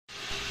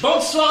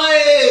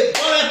Bonsoir,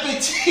 bon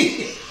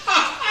appetit.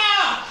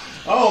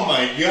 Oh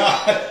my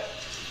God.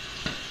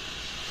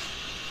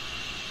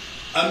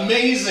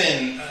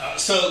 Amazing.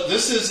 So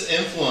this is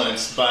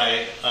influenced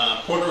by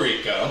Puerto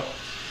Rico.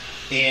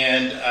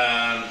 And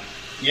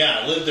yeah,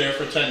 I lived there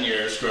for 10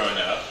 years growing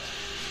up.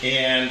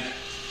 And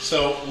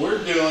so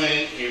we're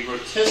doing a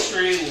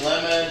rotisserie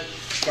lemon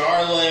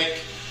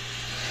garlic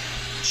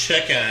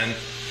chicken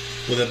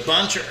with a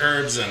bunch of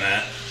herbs in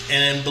it.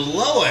 And then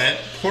below it,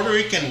 Puerto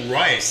Rican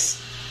rice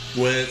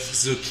with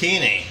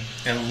zucchini.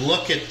 And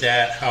look at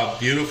that, how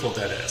beautiful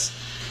that is.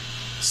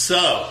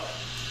 So,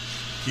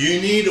 you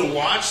need to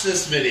watch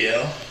this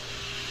video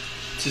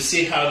to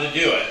see how to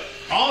do it.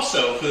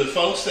 Also, for the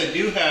folks that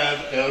do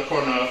have El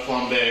Cornue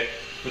Flamberge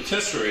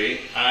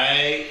rotisserie,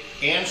 I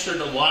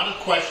answered a lot of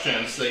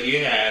questions that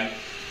you had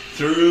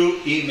through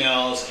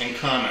emails and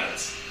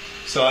comments.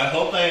 So I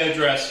hope I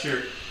addressed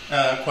your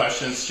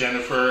questions,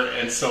 Jennifer,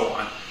 and so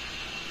on.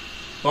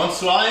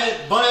 Bonsoir,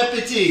 bon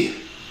appetit.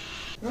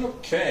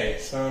 Okay,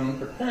 so I'm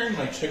preparing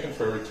my chicken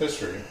for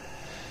rotisserie,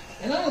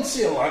 and I don't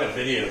see a lot of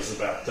videos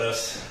about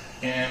this,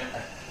 and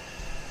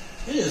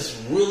it is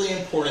really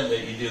important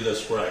that you do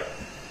this right.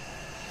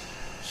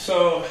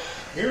 So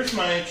here's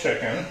my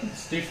chicken.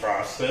 It's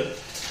defrosted,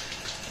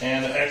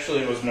 and actually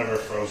it was never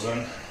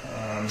frozen,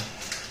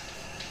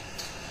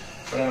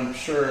 but I'm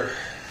sure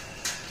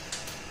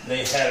they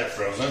had it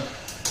frozen.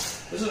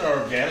 This is an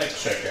organic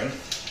chicken,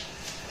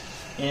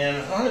 and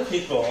a lot of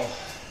people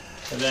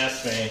have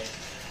asked me,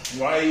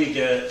 why do you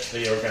get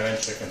the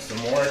organic chickens? The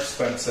more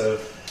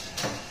expensive,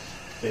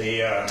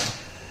 they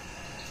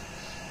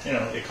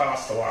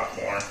cost a lot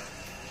more.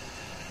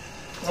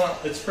 Well,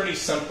 it's pretty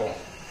simple.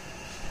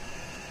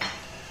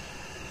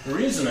 The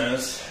reason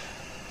is,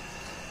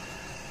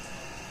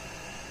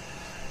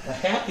 a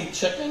happy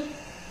chicken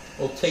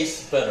will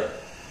taste better.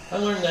 I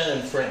learned that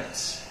in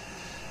France.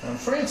 In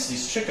France,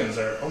 these chickens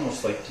are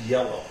almost like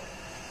yellow,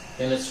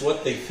 and it's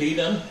what they feed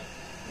them,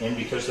 and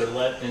because they're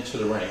let into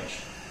the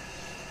range.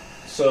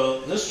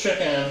 So this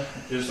chicken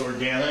is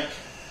organic,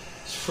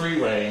 it's free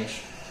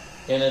range,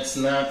 and it's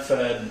not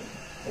fed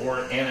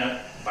or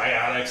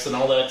antibiotics and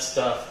all that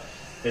stuff.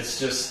 It's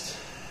just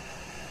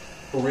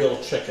a real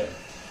chicken.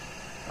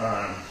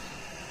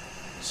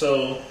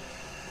 So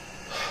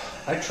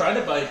I try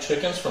to buy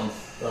chickens from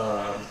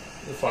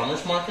the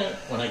farmer's market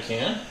when I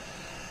can,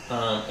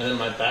 and then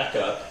my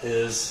backup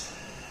is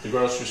the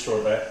grocery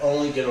store, but I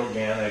only get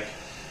organic.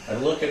 I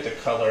look at the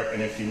color,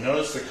 and if you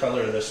notice the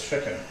color of this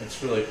chicken,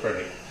 it's really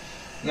pretty.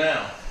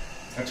 Now,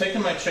 I'm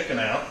taking my chicken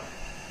out,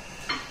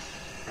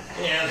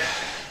 and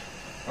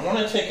I want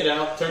to take it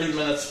out 30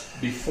 minutes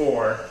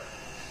before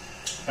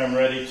I'm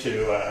ready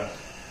to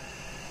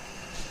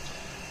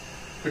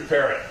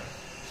prepare it.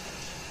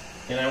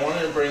 And I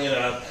wanted to bring it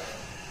up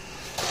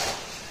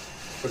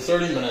for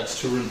 30 minutes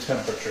to room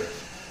temperature.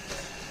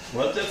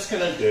 What that's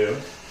going to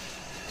do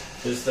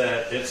is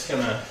that it's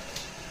going to,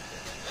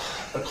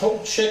 a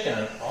cold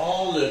chicken,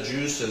 all the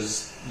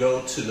juices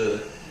go to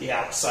the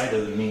outside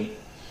of the meat.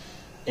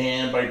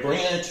 And by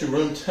bringing it to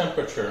room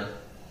temperature,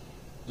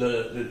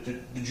 the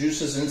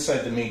juices inside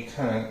the meat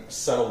kind of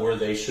settle where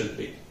they should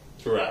be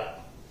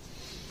throughout.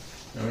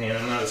 I mean,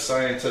 I'm not a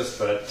scientist,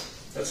 but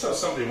that's how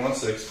somebody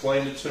wants to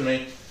explain it to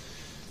me,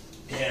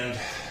 and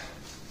it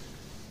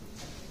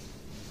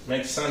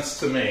makes sense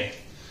to me.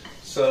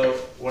 So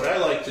what I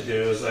like to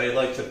do is I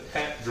like to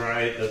pat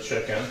dry the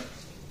chicken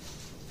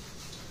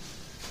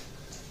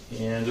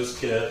and just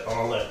get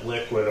all that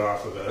liquid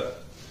off of it.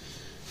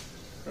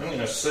 I'm going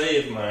to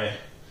save my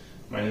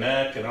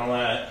neck and all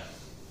that,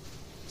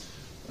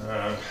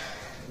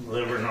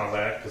 liver and all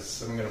that,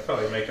 because I'm going to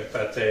probably make a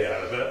pate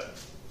out of it.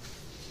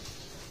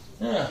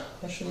 Yeah,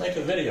 I should make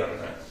a video on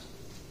that.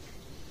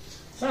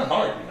 It's not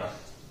hard, you know.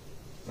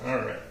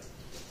 Alright.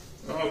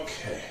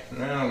 Okay,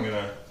 now I'm going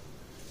to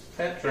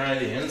pat dry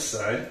the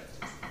inside.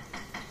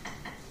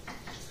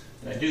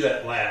 And I do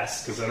that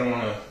last, because I don't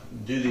want to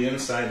do the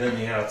inside then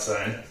the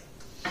outside.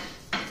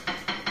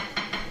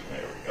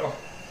 There we go.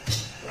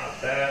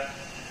 Drop that.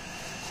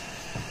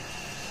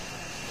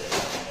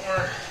 I'm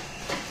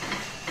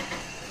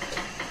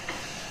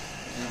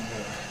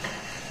going to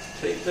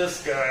take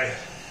this guy,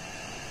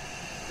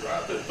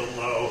 drop it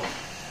below,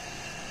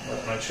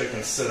 let my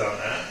chicken sit on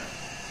that.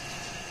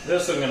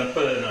 This I'm going to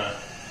put in a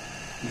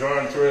jar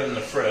and throw it in the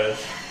fridge,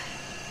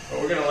 but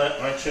we're going to let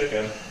my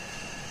chicken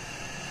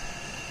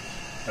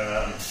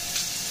come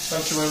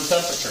to room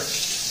temperature.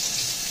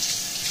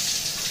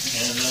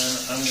 And then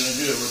I'm going to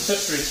do a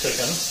rotisserie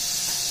chicken,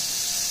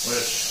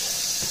 which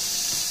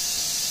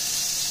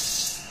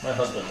my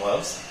husband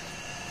loves,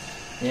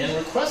 and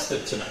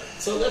requested tonight.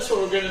 So that's what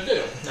we're going to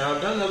do. Now,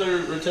 I've done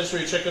other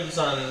rotisserie chickens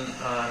on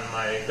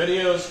my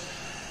videos,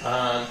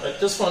 but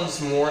this one's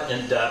more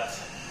in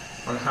depth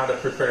on how to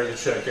prepare the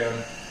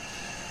chicken.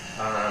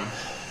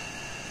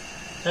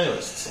 Anyways,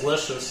 it's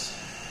delicious.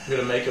 I'm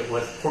going to make it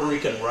with Puerto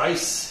Rican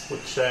rice,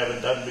 which I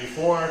haven't done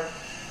before,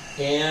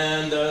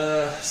 and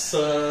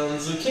some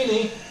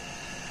zucchini,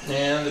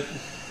 and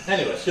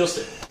anyways, you'll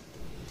see.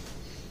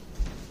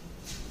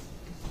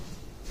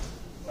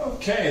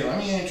 Okay, let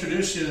me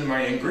introduce you to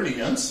my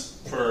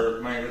ingredients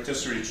for my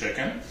rotisserie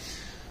chicken.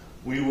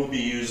 We will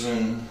be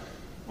using,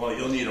 well,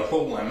 you'll need a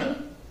whole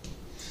lemon.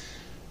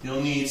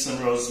 You'll need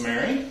some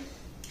rosemary,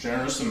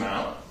 generous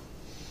amount.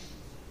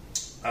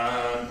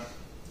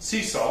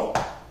 Sea salt,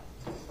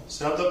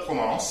 sel de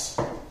Provence,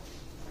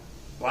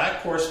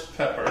 black coarse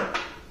pepper,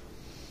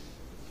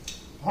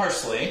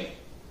 parsley,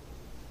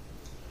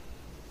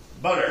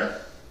 butter.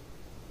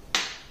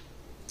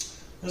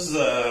 This is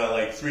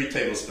like 3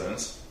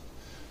 tablespoons.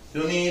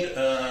 You'll need,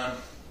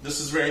 this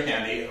is very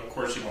handy, of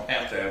course you don't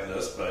have to have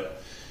this,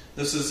 but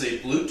this is a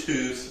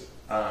Bluetooth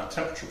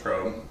temperature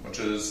probe, which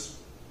is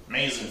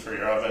amazing for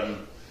your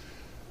oven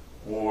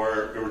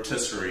or your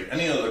rotisserie.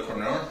 Any other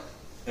corner,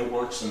 it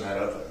works in that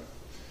oven.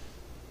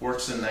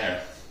 Works in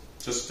there.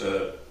 Just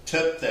a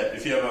tip that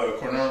if you have a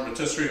Cornue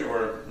rotisserie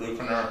or Le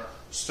Cornue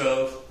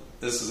stove,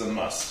 this is a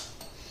must.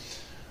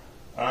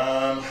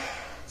 Some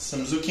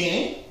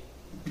zucchini.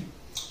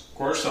 Of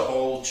course, a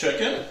whole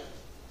chicken.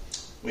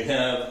 We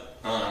have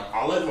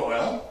olive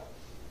oil,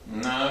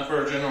 not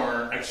virgin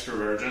or extra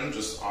virgin,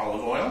 just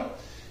olive oil.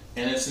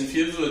 And it's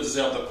infused with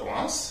sel de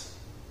Provence.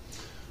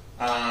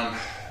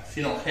 If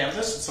you don't have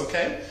this, it's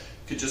okay.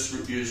 You could just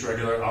use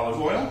regular olive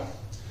oil.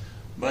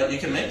 But you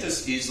can make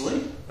this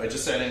easily by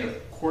just adding a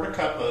 1/4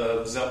 cup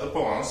of sel de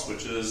Provence,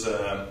 which is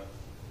a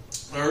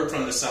herb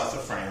from the south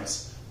of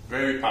France.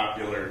 Very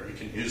popular. You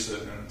can use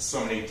it in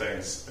so many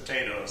things.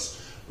 Potatoes,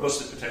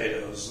 roasted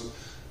potatoes,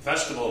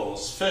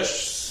 vegetables,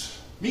 fish,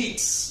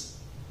 meats,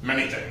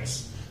 many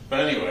things.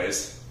 But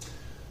anyways,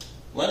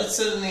 let it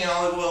sit in the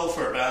olive oil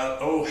for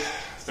about,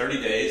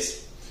 30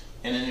 days,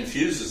 and it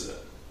infuses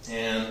it.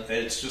 And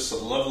it's just a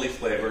lovely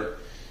flavor.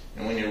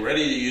 And when you're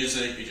ready to use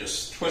it, you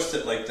just twist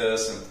it like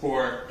this and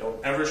pour. Don't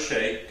ever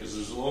shake, because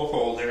there's a little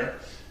hole there,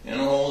 and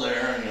a hole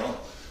there, and you'll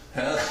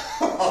have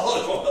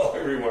olive oil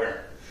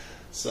everywhere.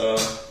 So,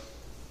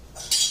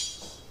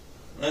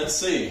 let's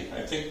see.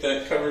 I think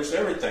that covers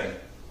everything.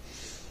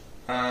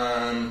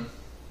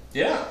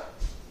 Yeah.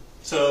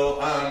 So,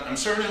 I'm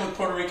serving it with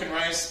Puerto Rican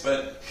rice,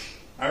 but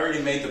I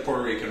already made the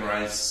Puerto Rican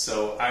rice,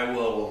 so I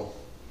will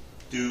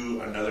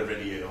do another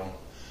video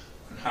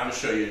on how to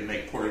show you to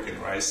make Puerto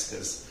Rican rice,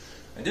 because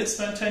I did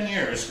spend 10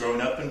 years growing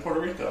up in Puerto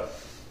Rico,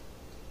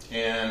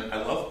 and I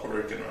love Puerto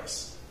Rican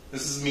rice.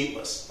 This is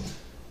meatless.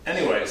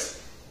 Anyways,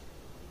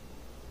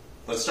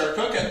 let's start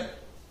cooking.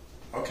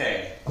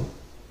 Okay,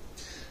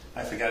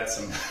 I forgot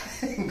some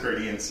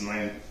ingredients in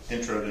my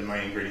intro to my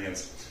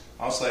ingredients.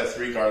 I also have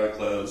 3 garlic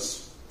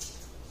cloves,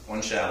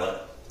 1 shallot.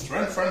 It's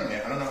right in front of me.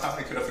 I don't know how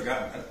I could have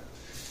forgotten it.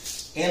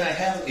 And I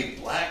have a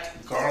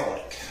black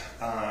garlic.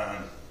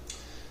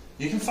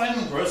 You can find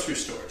them in grocery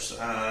stores.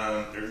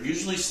 They're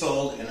usually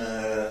sold in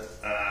a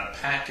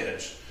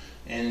package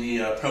in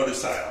the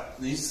produce aisle.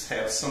 These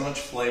have so much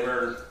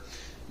flavor,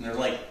 and they're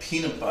like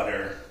peanut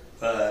butter,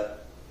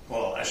 but,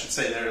 well, I should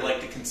say they're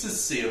like the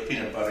consistency of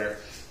peanut butter,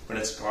 but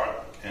it's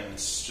garlic, and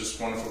it's just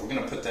wonderful. We're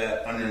going to put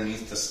that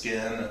underneath the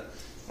skin.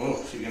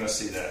 Oh, you're going to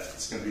see that.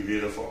 It's going to be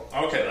beautiful.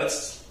 Okay,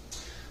 let's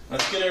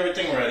get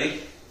everything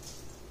ready.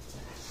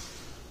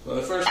 So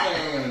the first thing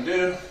I'm going to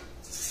do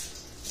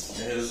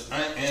is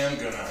I am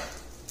going to,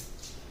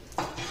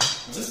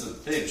 this is a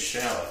big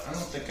shallot. I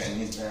don't think I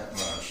need that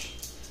much.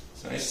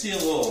 So I see a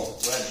little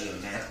wedge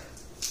in there.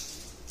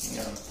 I'm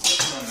going to put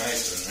my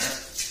knife in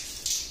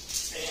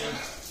there and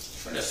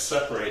try to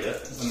separate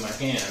it with my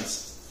hands.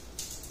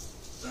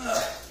 There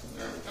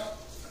we go.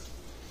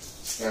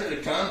 Started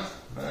to come,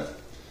 but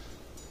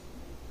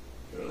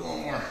give it a little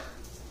more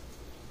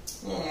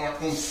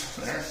oomph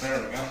there. There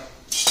we go.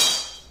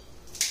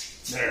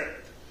 There.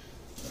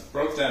 I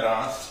broke that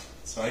off,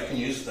 so I can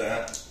use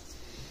that.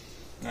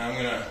 Now I'm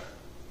going to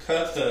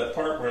cut the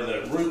part where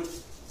the root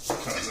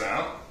comes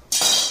out.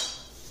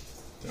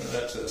 Throw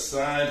that to the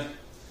side.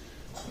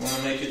 You want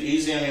to make it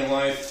easy on your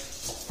life,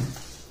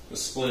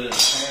 just split it in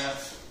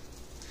half.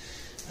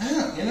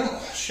 You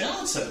know,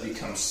 shallots have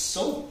become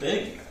so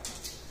big now.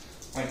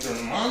 Like,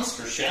 they're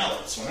monster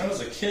shallots. When I was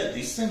a kid,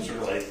 these things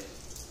were like,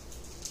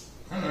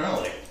 I don't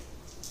know, like,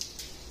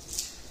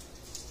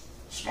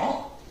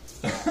 small.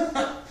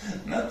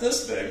 Not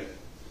this big,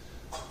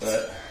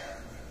 but,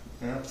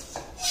 you know,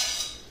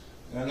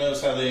 God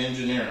knows how they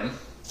engineer them.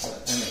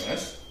 But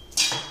anyways,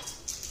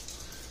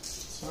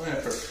 so I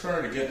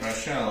prefer to get my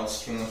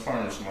shallots from the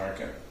farmer's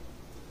market.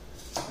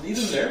 And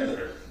even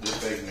they're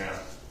big now.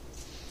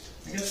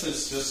 I guess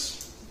it's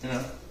just, you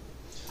know,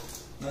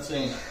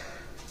 nothing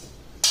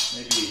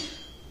maybe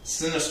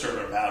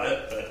sinister about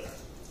it,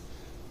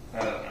 but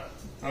I don't know.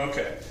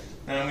 Okay,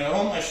 now I'm going to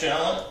hold my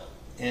shallot,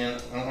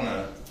 and what I want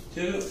to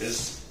do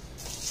is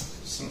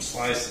some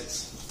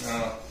slices.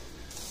 Now,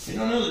 if you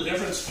don't know the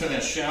difference between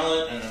a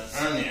shallot and an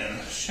onion,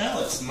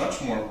 shallot's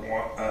much more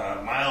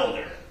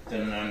milder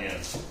than an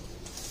onion,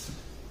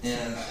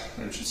 and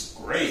they're just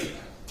great.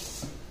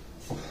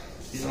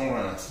 You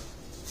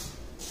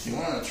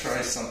want to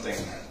try something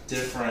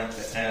different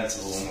that adds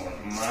a little more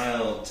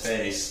mild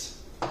taste,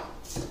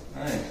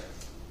 I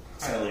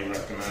highly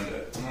recommend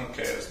it.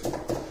 Okay,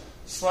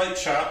 slight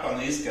chop on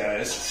these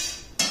guys.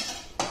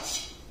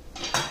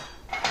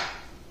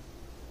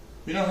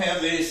 you don't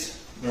have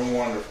these, they're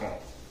wonderful.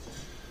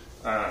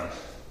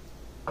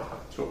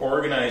 To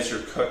organize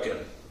your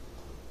cooking.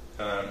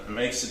 It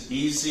makes it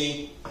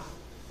easy,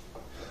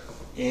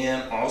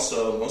 and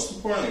also, most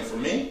importantly for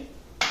me,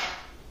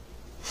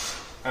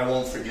 I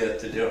won't forget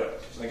to do it,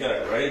 because I got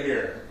it right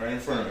here, right in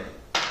front of me.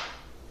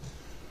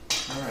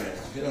 Alright,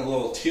 I'm getting a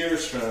little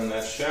tears from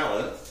that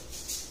shallot.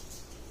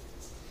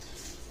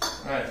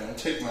 Alright, I'm going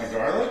to take my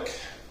garlic.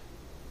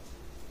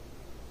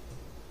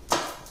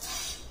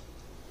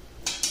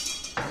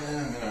 And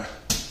I'm going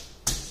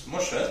to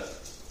smush it.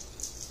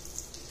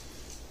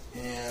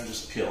 And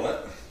just peel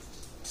it.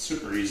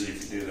 Super easy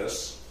if you do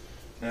this.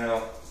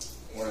 Now,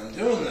 when I'm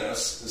doing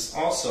this, is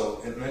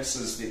also, it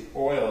mixes the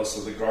oils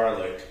of the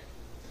garlic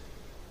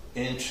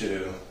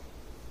into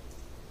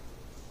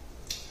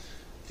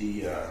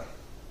the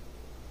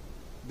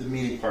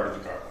meaty part of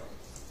the garlic,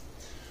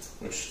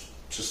 which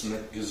just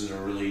gives it a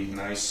really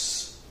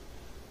nice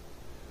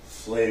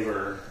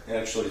flavor.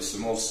 Actually, it's the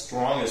most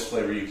strongest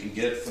flavor you can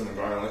get from the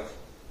garlic.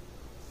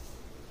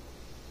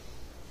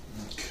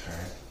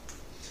 Okay.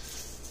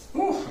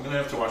 Ooh, I'm going to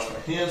have to wash my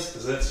hands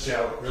because that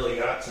shallot really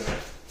got to me.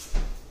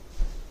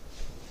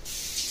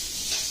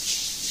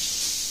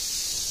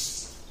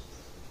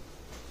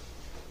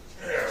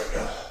 There we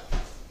go.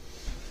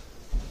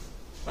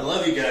 I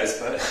love you guys,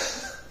 but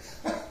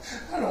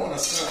I don't want to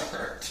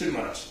suffer too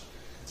much.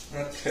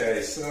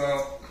 Okay,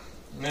 so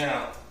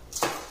now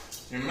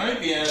you might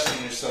be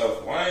asking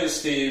yourself, why is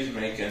Steve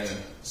putting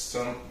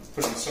so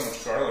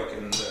much garlic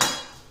in the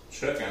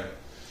chicken?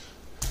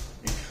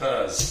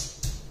 Because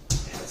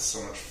it has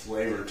so much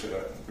flavor to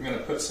it. We're going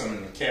to put some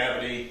in the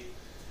cavity.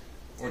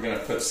 We're going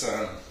to put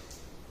some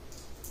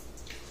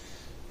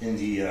in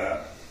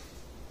the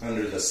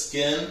under the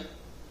skin.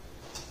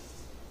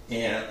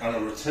 And on a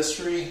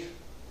rotisserie,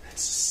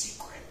 that's a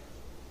secret.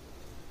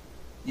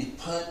 You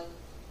put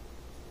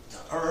the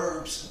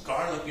herbs,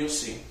 garlic, you'll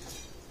see,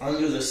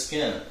 under the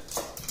skin,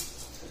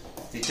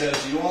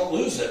 because you won't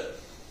lose it.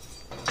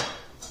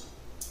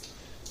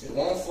 It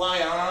won't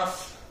fly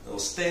off. It'll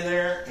stay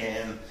there,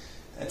 and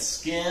that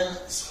skin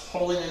is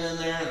holding it in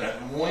there, and that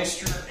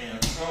moisture, and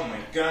oh my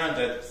God,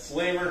 that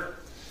flavor.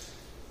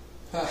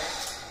 All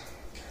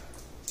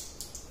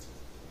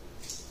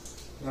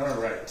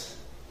right,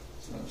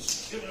 so I'm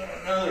just giving it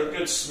another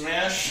good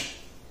smash.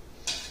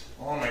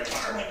 Oh my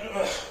God,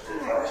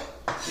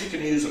 you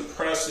can use a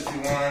press if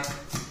you want.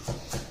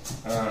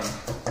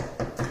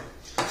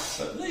 But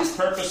for these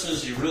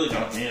purposes, you really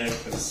don't need it,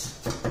 because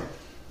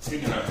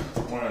you're going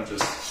to want to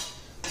just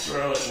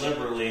throw it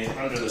liberally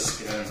under the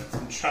skin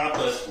and chop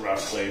it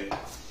roughly,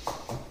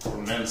 or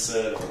mince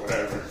it, or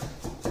whatever.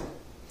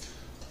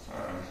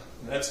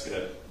 That's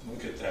good.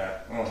 Look at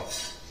that. Oh,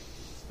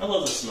 I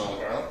love the smell of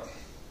garlic.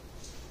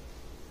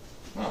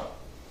 Well,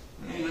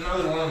 I need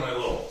another one of my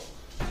little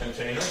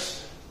containers.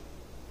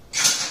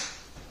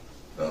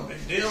 No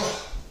big deal.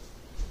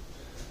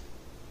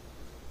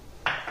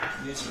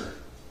 These are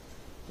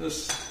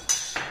just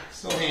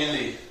so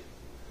handy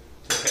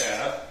to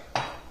have.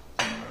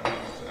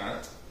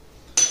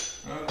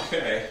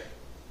 Okay.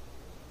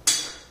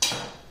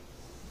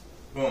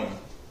 Boom.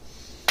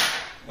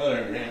 Other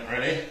ingredient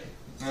ready.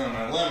 Now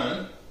my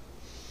lemon.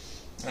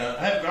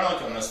 I have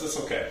garlic on this. That's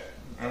okay.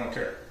 I don't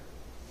care.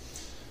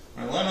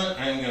 My lemon,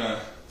 I'm going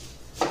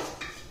to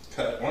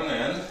cut one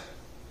end,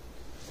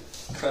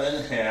 cut it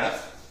in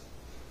half.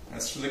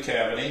 That's for the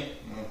cavity.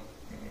 I'm going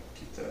to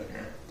keep that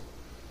here.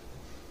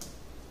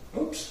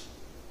 Oops.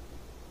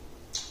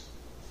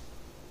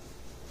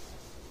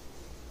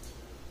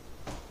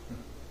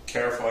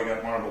 Careful, I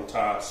got marble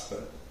tops,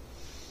 but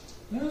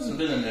that hasn't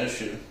been an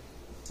issue.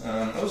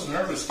 I was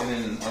nervous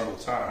getting in marble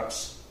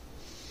tops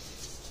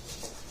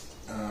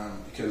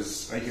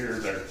because I hear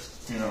they're,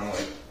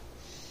 like,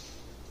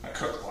 I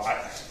cook a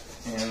lot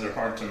and they're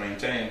hard to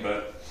maintain,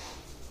 but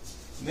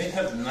they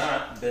have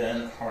not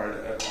been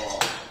hard at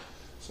all.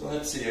 So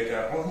let's see, I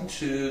got 1,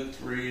 2,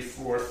 3,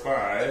 4,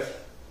 5.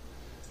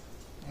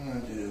 I'm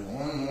going to do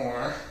one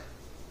more.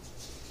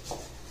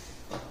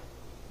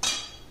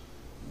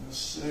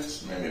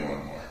 6, maybe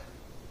one more.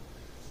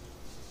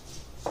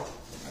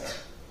 There.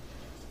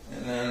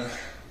 And then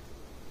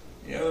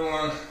the other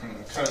one, I'm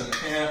going to cut it in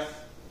half.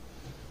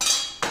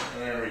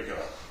 And there we go.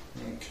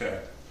 Okay.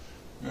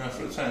 Now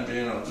for the time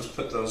being, I'll just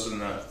put those in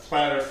the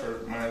platter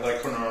for my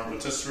Cornue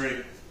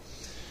Rotisserie.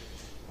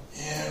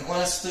 And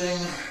last thing,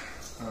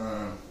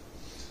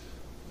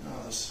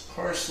 this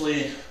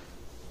parsley.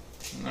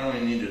 I don't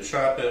even need to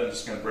chop it. I'm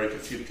just going to break a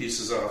few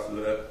pieces off of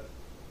it.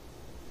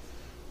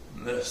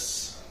 And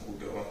this will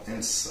go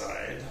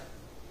inside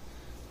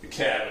the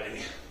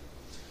cavity.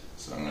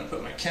 So I'm going to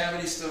put my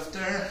cavity stuff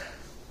there.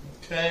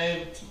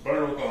 Okay, some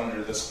butter will go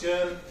under the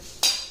skin.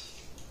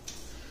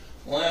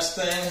 Last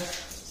thing,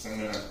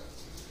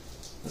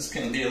 this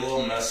can be a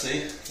little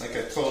messy. Like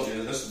I told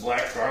you, this is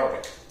black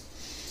garlic.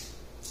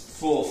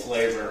 Full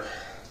flavor.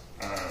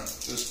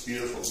 Just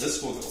beautiful.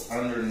 This will go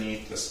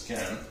underneath the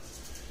skin.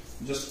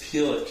 Just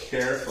peel it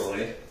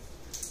carefully.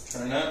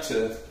 Try not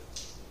to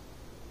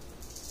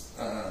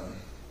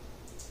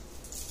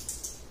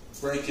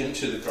break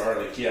into the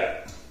garlic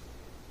yet.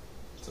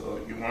 So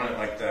you want it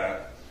like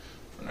that.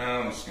 For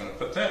now, I'm just going to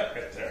put that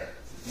right there.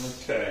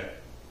 Okay.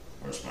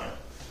 Where's mine?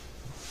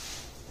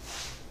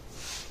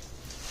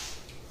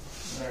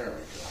 There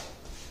we go.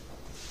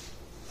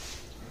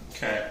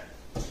 Okay.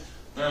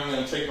 Now I'm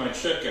going to take my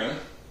chicken.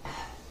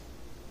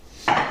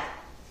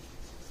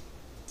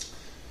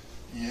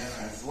 And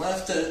I've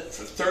left it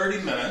for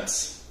 30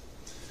 minutes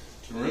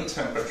to room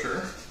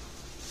temperature.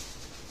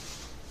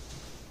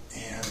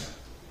 And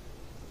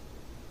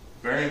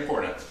very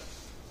important,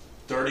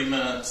 30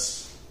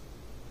 minutes,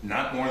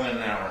 not more than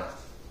an hour.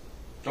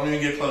 Don't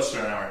even get close to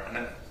an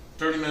hour.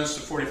 30 minutes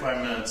to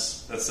 45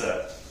 minutes, that's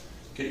it.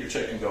 Get your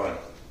chicken going.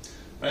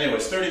 But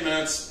anyways, 30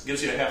 minutes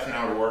gives you a half an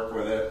hour to work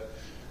with it.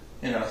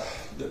 You know,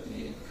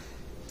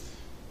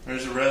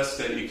 there's a risk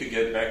that you could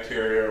get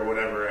bacteria or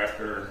whatever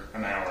after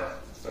an hour.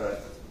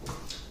 But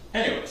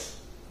anyways,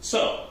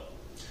 so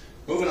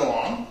moving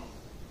along,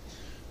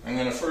 I'm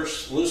going to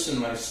first loosen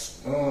my,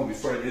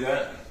 before I do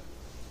that,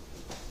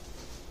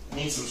 I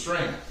need some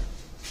string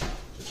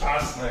to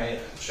toss my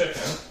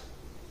chicken.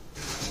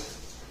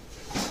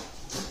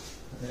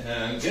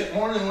 And get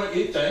more than what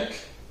you think.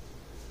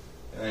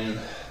 And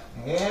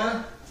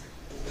more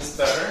is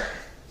better,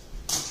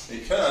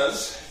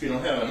 because if you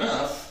don't have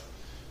enough,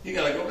 you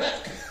gotta go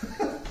back.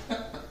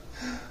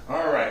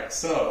 Alright,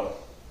 so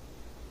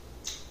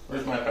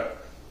where's my pepper?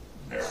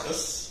 There it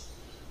is.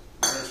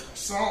 There's my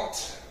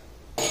salt.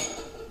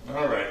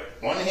 Alright,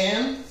 one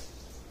hand,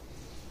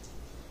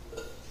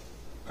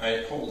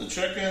 I hold the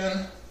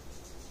chicken,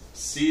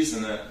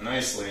 season it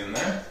nicely in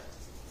there.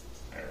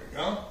 There we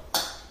go.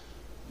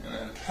 And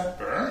then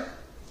pepper.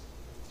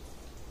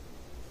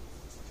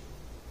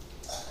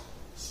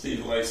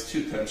 Steve likes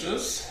 2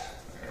 pinches.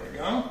 There we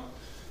go.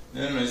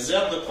 Then my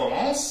zeb de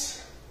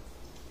Provence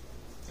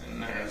in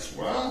there as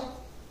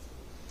well.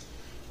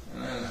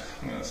 And then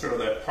I'm going to throw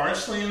that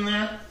parsley in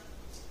there.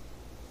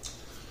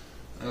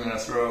 I'm going to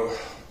throw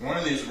one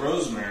of these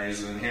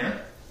rosemaries in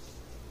here.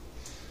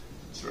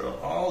 Throw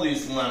all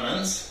these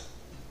lemons.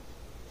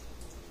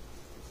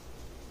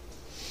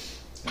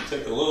 And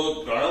take a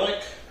little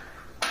garlic.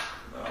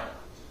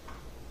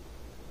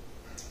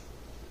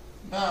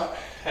 About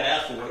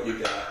half of what you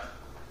got.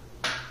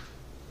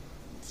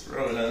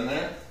 Throw it in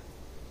there.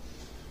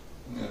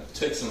 I'm going to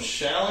take some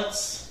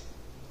shallots.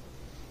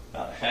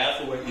 About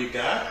half of what you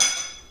got.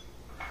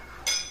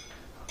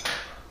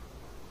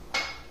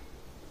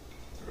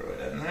 Throw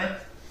it in there.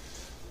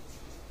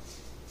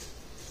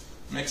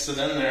 Mix it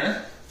in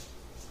there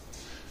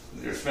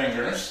with your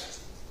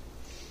fingers.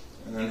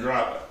 And then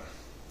drop it.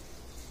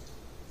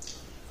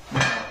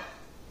 Now,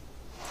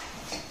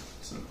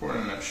 it's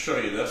important to show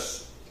you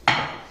this.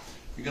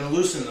 You're going to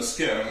loosen the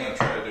skin. I'm going to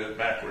try to do it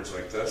backwards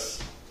like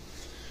this.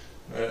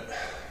 But,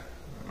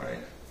 right.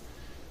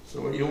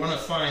 So what you want to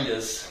find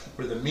is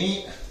where the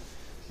meat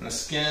and the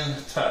skin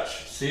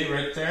touch. See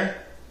right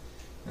there?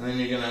 And then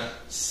you're going to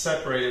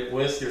separate it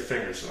with your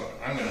fingers. So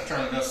I'm going to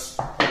turn this.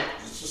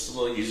 It's just a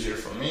little easier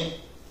for me.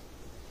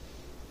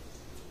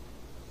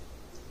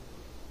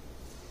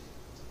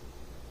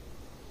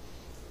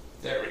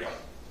 There we go.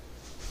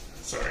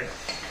 Sorry.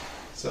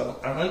 So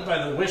I went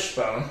by the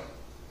wishbone.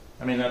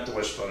 I mean, not the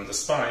wishbone, the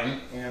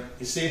spine. And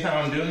you see how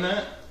I'm doing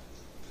that?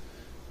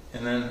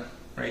 And then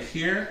right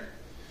here,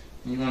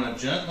 you want to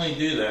gently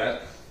do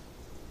that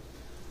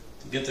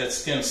to get that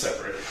skin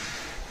separated.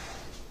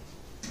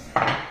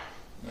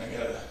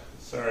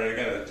 I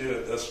gotta do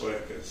it this way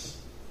because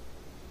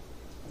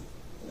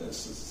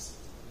this is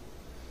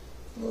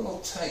a little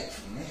tight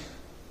for me.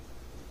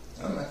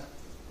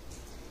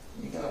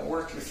 You gotta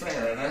work your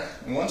finger in there.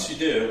 And once you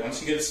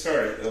get it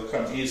started, it'll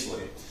come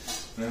easily.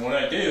 And then what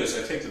I do is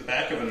I take the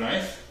back of a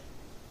knife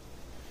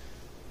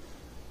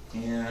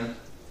and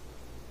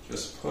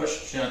just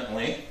push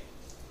gently.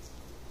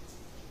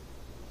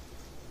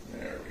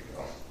 There we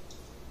go.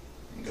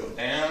 And go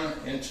down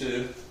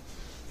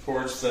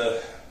towards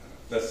the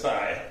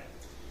thigh.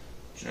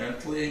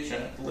 Gently,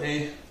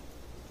 gently,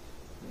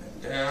 and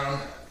then down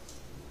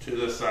to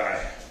the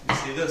thigh. You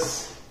see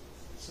this?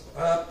 So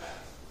up,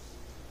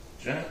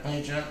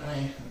 gently,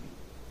 gently,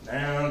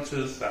 down to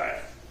the thigh.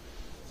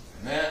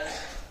 And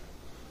that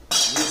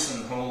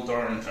loosen the whole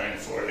darn thing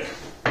for you.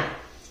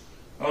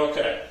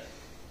 Okay.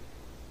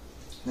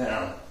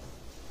 Now,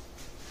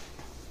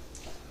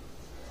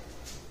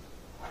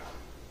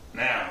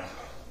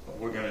 what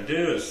we're going to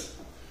do is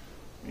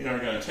we are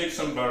going to take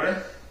some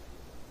butter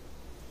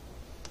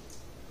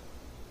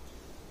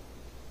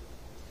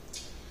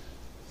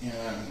and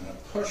I'm going to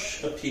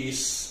push a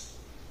piece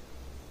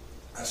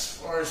as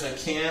far as I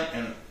can,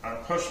 and I'm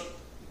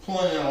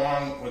pulling it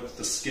along with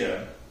the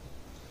skin.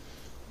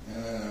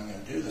 And then I'm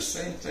going to do the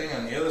same thing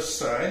on the other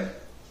side.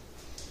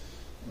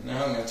 And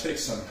now I'm going to take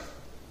some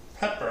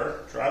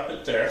pepper, drop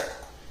it there,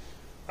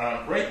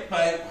 right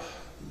by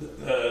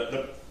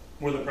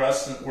where the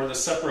breast and where the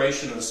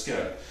separation of the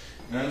skin.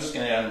 And I'm just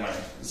going to add my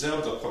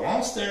zeb de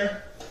Provence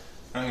there.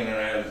 I'm going to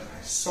add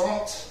my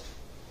salt,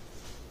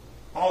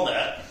 all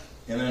that,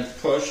 and then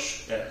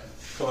push and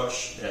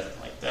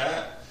like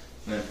that.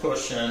 and then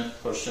push in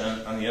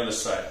on the other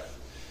side.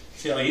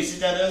 See how easy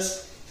that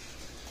is?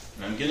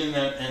 And I'm getting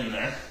that in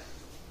there.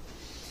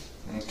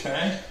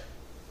 Okay.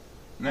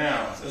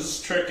 Now, this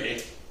is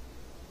tricky.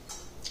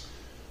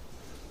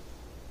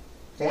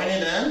 Point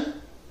it in,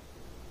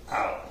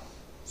 out.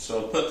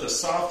 So put the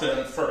soft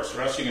end first,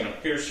 or else you're going to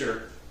pierce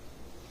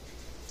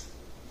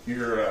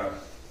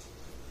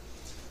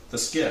the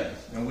skin,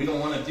 and we don't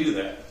want to do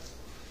that.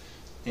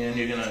 And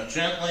you're going to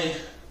gently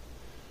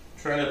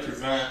try to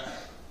prevent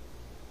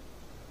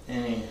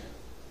any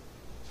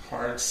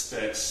hard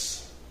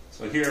sticks.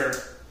 So here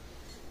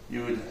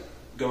you would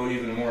go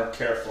even more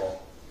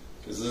careful,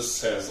 because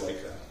this has like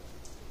a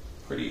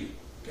pretty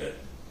good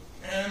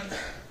end.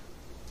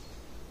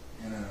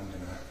 And then I'm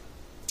going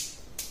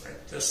to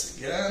break this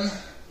again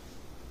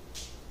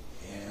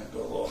and go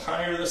a little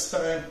higher this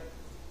time.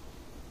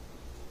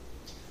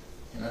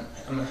 And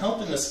I'm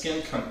helping the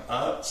skin come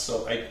up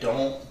so I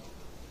don't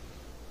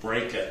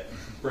break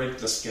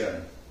the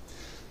skin.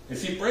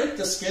 If you break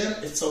the skin,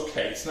 it's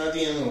okay. It's not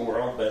the end of the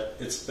world, but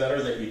it's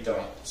better that you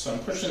don't. So I'm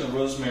pushing the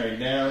rosemary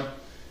down,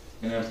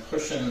 and I'm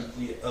pushing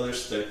the other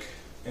stick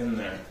in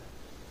there.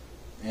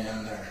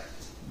 And there.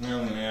 Now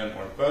I'm going to add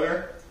more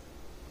butter.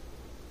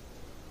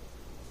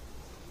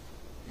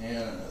 And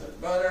another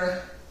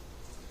butter.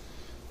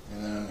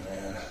 And then I'm going to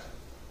add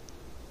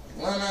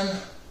lemon.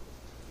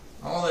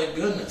 All that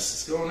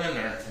goodness is going in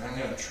there. And I'm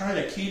going to try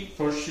to keep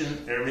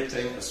pushing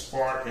everything as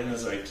far in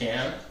as I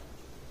can.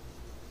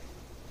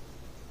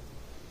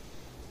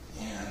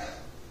 And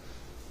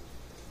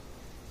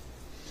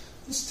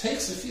this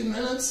takes a few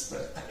minutes,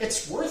 but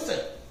it's worth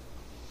it.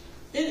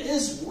 It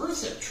is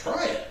worth it.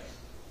 Try it.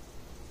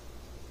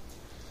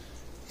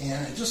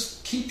 And it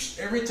just keeps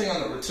everything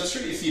on the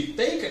rotisserie. If you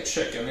bake a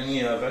chicken in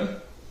the oven,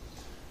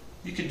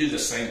 you could do the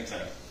same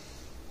thing.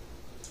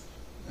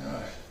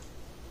 Now,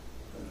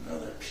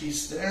 another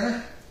piece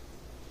there,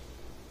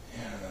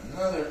 and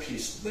another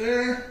piece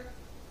there.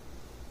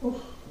 Oh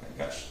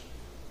my gosh,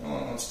 that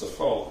one wants to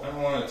fold. I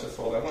don't want it to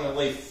fold. I want to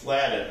lay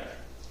flat in there.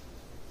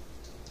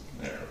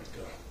 There we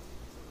go.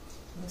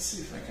 Let's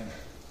see if I can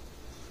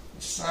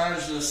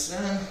massage this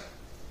in.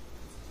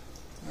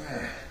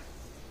 There.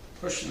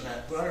 Pushing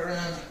that butter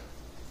in.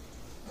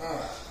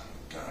 Oh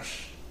my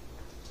gosh.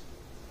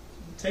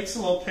 It takes a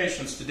little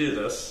patience to do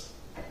this.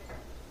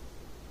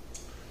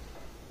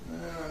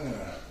 And I'm going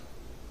to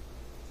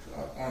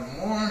drop one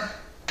more.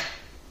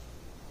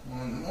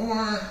 One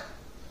more.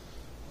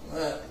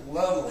 That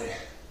lovely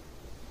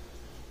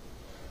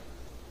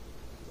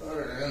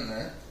butter in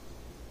there.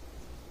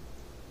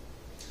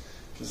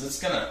 Because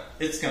it's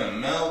gonna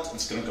melt,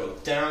 it's gonna go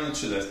down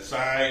into the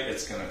thigh,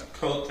 it's gonna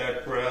coat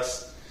that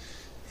breast,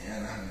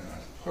 and I'm gonna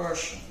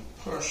push and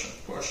push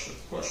and push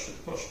and push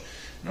and push.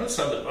 Notice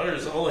how the butter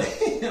is all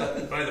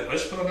by the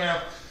wishbone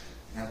now.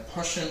 And I'm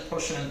pushing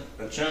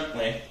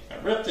gently. I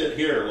ripped it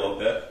here a little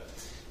bit,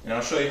 and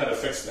I'll show you how to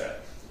fix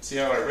that. See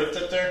how I ripped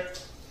it there?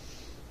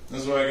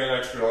 This is why I got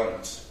extra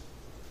lemons.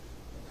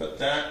 Put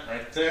that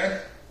right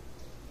there,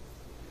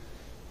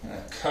 and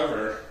I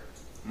cover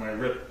my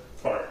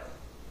ripped part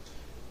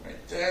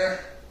right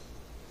there,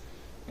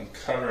 and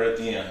cover at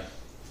the end.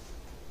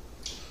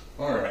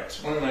 Alright,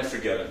 what am I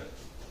forgetting?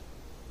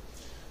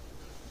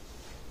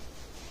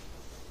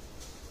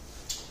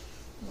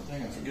 I don't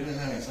think I'm forgetting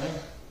anything.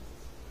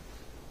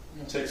 I'm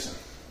going to take some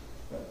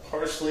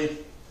parsley,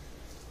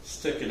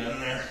 stick it in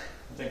there.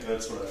 I think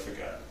that's what I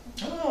forgot.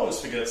 I always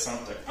forget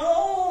something.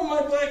 Oh,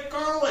 my black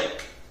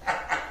garlic!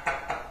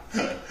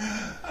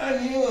 I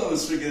knew I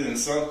was forgetting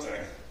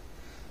something.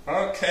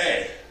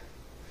 Okay.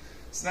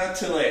 It's not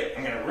too late.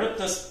 I'm going to rip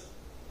this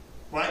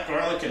black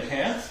garlic in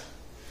half,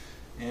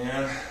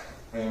 and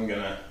I'm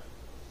going to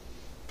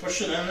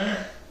push it in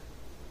there,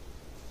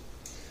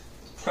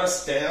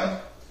 press down,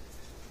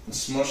 and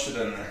smush it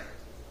in there.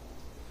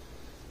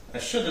 I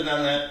should have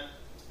done that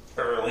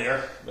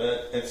earlier,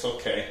 but it's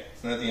okay.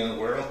 It's not the end of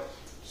the world.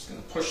 Just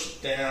going to push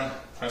it down,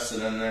 press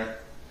it in there.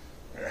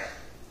 There.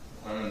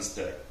 Lemon's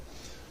there.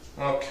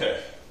 Okay.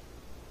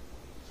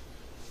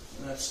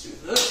 Let's do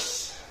this.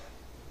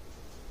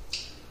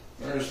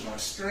 There's my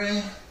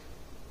string.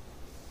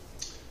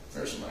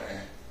 There's my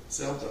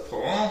sel de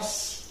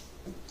Provence.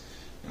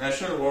 And I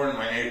should have worn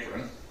my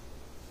apron.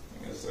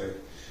 Because I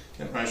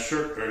get my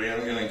shirt dirty,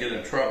 I'm going to get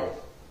in trouble.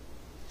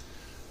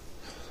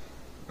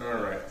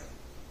 Alright.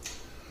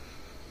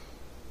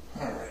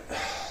 Alright.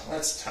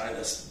 Let's tie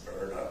this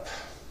bird up.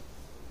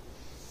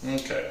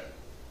 Okay.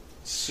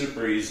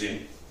 Super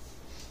easy.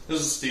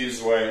 This is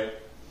Steve's way.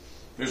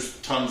 There's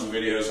tons of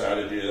videos how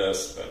to do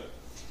this, but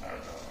I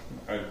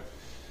don't know.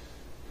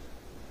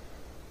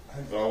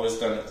 I've always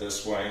done it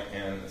this way,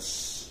 and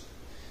it's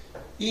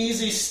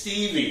easy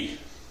Stevie.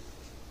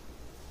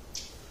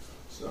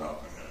 So I'm going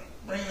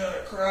to bring that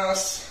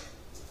across,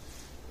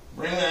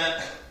 bring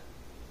that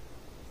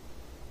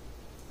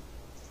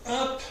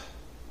up,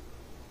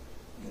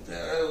 get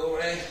that out of the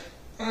way,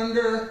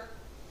 under,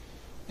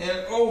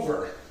 and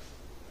over.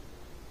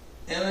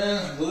 And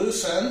then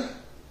loose end,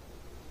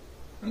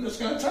 I'm just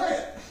going to tie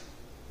it.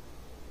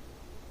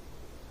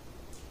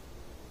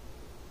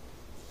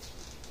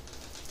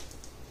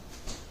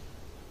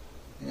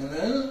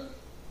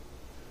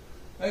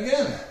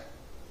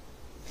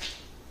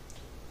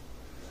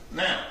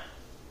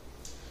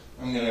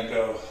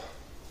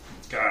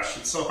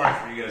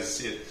 you guys to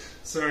see it.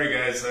 Sorry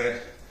guys, I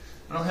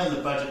don't have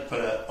the budget to put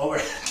an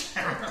overhead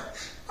camera.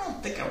 I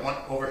don't think I want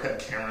an overhead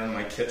camera in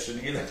my kitchen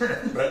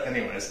either. But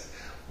anyways,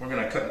 we're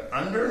going to cut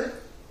under,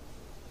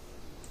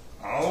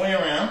 all the way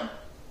around.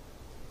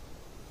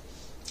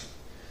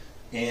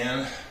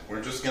 And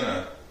we're just going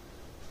to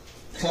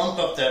plump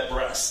up that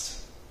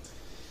breast.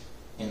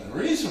 And the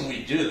reason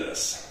we do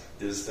this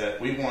is that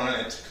we want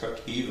it to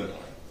cook evenly.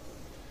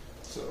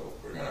 So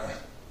we're going to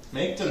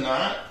make the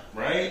knot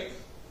right,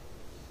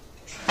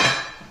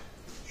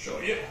 show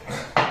you,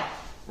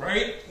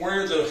 right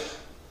where the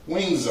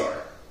wings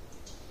are.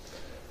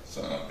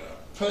 So I'm going to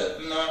put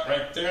the knot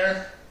right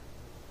there.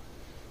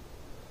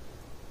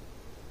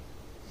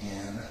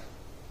 And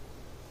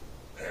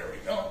there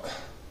we go.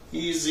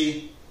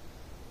 Easy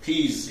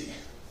peasy.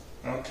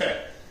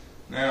 Okay,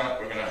 now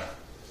we're going to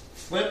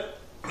flip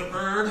the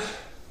bird.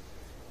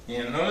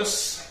 And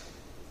notice,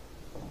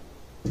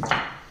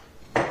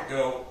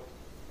 go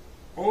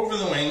over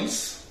the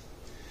wings,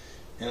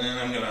 and then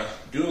I'm going to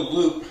do a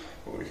loop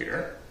over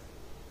here.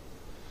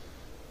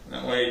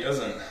 That way it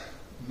doesn't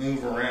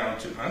move around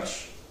too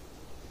much.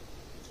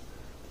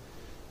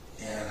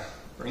 And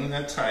bring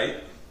that tight.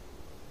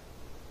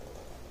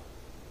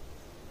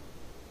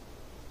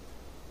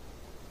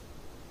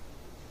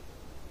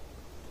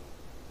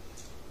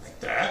 Like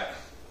that.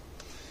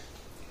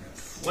 And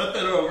flip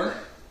it over.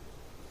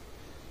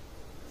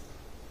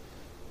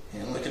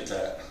 And look at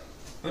that.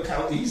 Look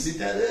how easy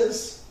that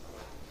is.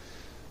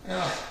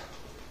 Now,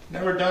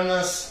 never done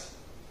this.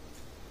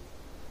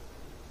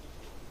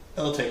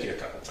 It'll take you a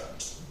couple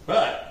times.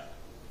 But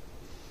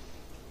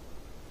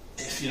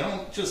if you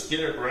don't just get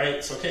it right,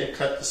 it's okay to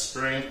cut the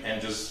string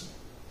and just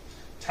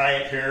tie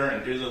it here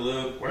and do the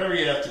loop, whatever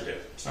you have to do.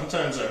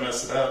 Sometimes I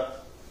mess it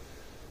up,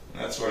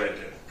 and that's what I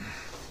do.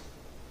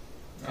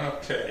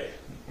 Okay,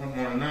 one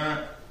more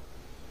knot,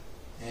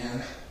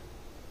 and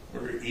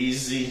we're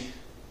easy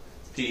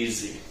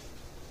peasy.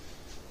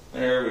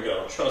 There we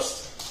go.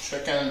 Trust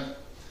chicken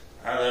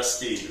a la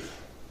Steve.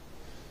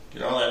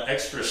 Get all that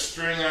extra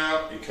string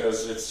out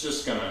because it's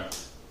just going to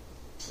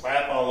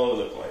flap all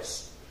over the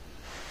place.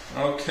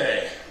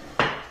 Okay.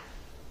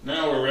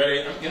 Now we're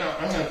ready. I'm going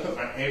to put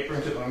my apron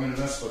because I'm going to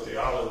mess with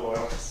the olive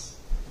oil.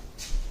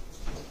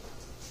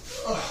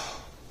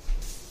 Oh.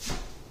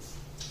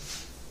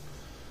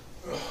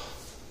 Oh.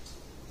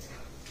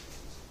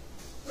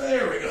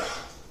 There we go.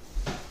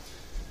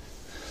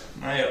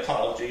 My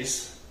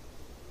apologies.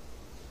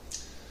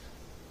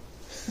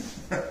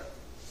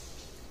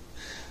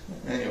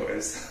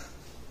 Anyways,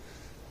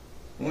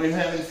 we're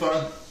having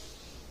fun.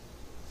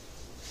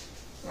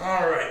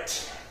 All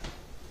right.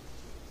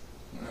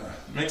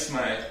 Mix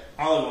my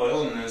olive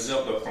oil in the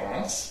Zelle de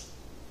France.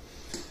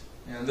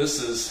 And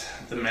this is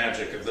the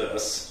magic of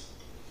this.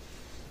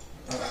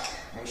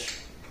 I'll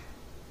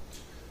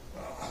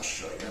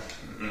show you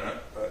in a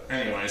minute. But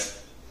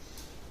anyways,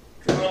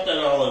 drop that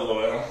olive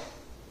oil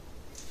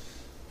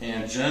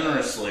and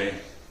generously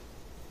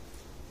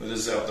with the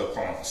Zelle de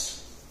France.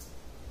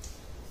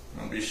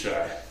 Don't be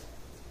shy.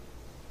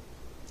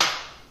 And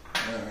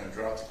I'm going to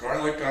drop the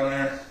garlic on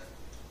there.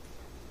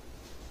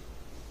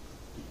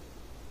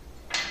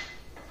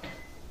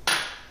 There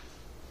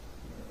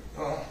we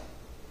go.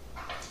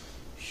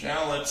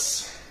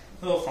 Shallots.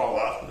 They'll fall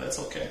off, but that's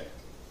okay.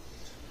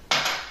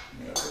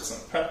 I'm going to put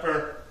some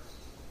pepper.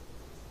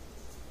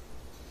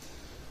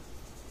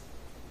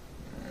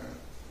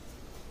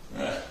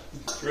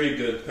 3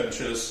 good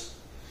pinches.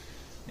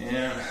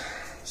 And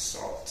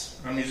salt.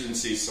 I'm using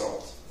sea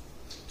salt.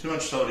 Too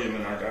much sodium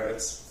in our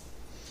diets.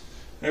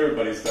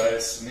 Everybody's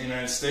diets in the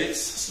United States,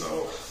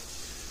 so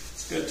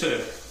it's good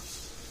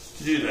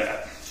to do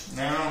that.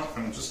 Now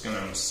I'm just going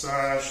to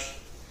massage,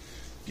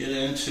 get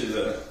into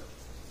the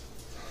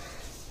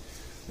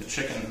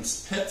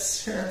chicken's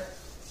pits here.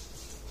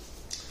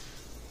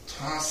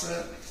 Toss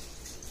it.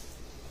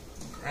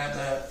 Grab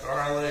that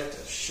garlic,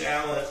 that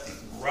shallot,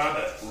 and rub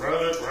it,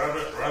 rub it, rub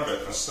it, rub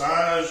it.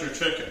 Massage your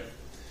chicken.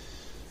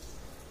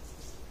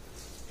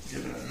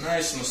 Give it a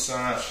nice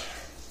massage.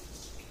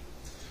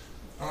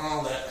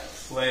 All that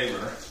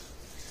flavor.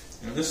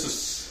 And this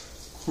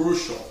is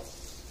crucial.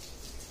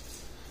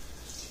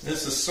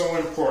 This is so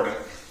important.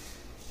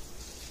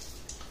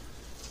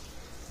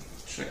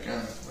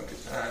 Chicken, look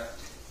at that.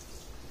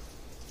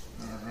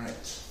 All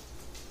right.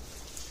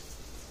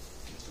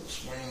 Get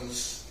those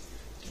wings,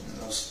 get in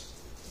those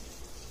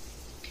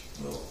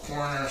little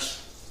corners.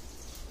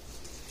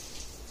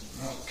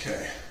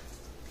 Okay,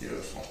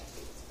 beautiful.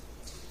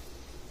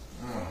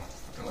 Oh,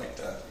 I like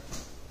that.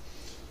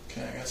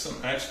 Okay, I got some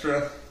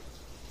extra.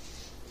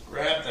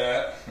 Grab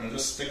that and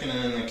just sticking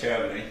it in the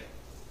cavity.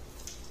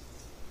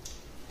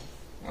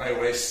 Why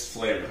waste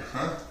flavor,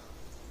 huh?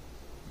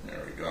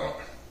 There we go.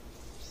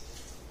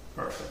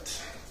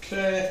 Perfect.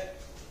 Okay.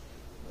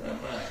 Grab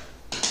my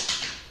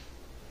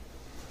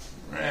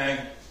rag.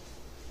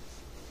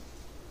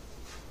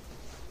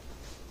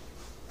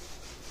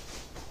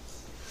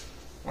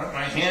 Wipe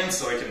my hands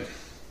so I can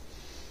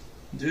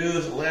do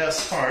the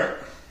last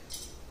part.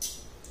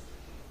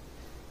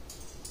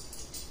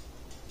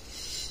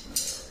 There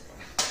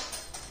we go.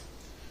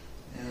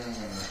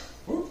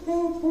 Whoop,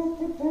 whoop, whoop,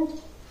 whoop,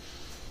 whoop.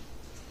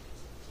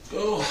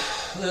 Go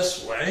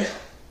this way.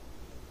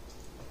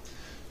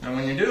 Now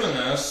when you're doing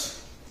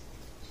this,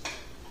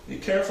 be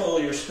careful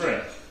of your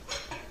spring.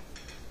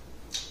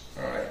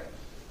 Alright,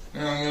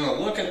 now I'm going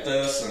to look at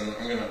this and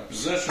I'm going to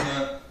position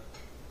it.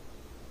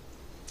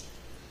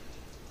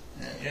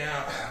 And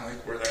yeah, I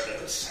like where that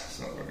is.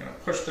 So we're going to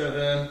push that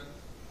in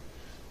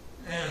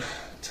and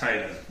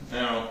tighten.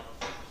 Now,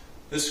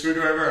 this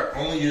screwdriver, I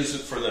only use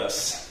it for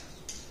this.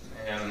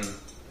 And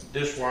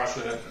dishwash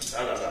it and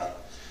da-da-da.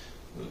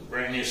 With a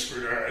brand new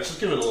screwdriver, just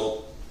give it a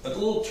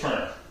little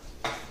turn.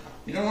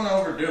 You don't want to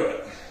overdo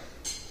it.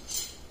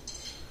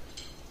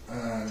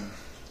 And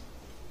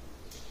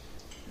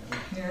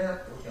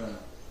here, we're going to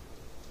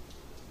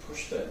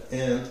push that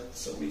in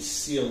so we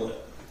seal it.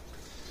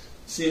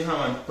 See how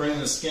I'm bringing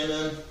the skin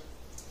in?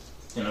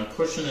 And I'm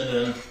pushing it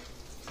in,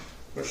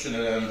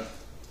 and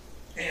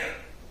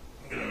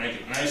I'm going to make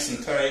it nice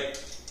and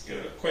tight. Give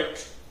it a quick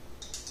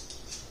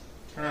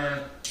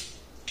turn.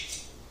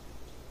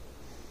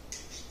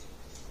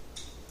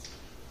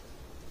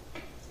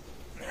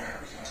 There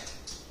we go.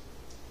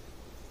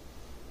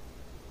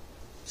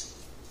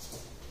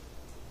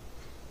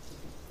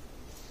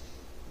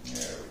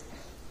 There we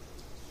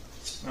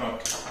go.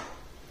 Okay.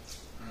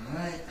 All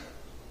right.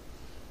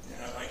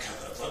 Yeah, I like how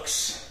that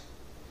looks.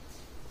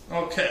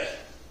 Okay.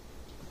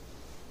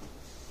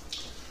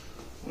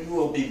 We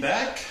will be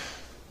back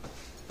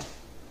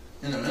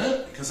in a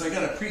minute because I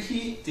gotta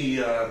preheat the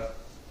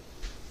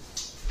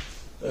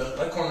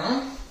Le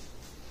Cornue,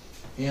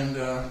 and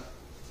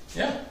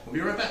yeah, we'll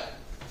be right back.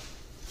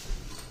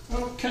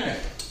 Okay.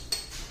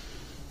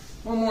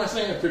 One more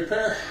thing to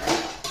prepare.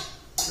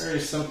 Very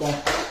simple.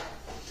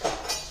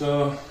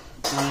 So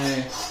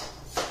my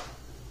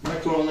Le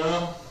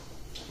Cornue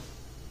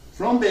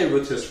Flamberge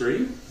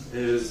Rotisserie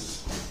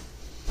is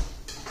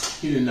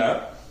heating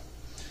up.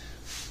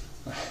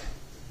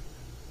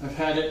 I've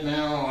had it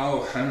now, I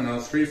don't know,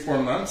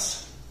 3-4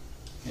 months,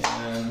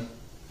 and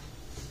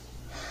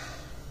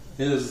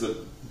it is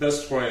the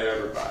best toy I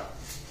ever bought.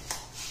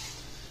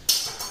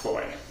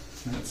 Toy.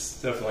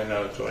 It's definitely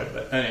not a toy,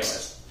 but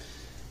anyways,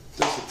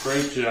 does a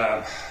great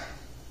job.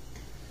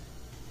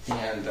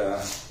 And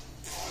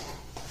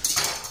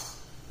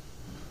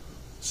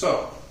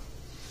so,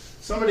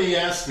 somebody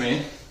asked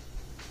me,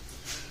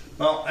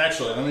 well,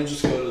 actually, let me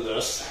just go to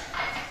this.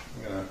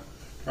 I'm going to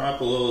drop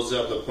a little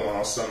zeb de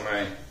Provence on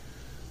my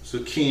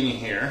zucchini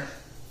here.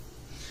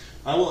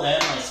 I will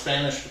add my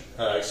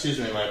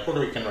my Puerto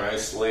Rican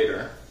rice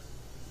later.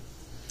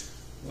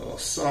 A little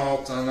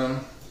salt on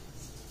them.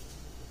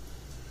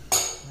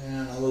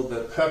 And a little bit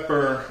of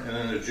pepper. And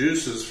then the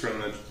juices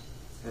from the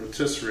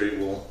rotisserie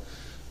will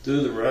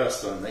do the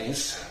rest on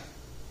these.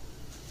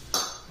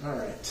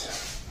 Alright.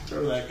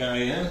 Throw that guy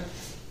in.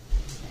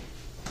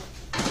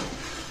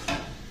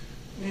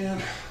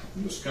 And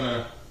I'm just going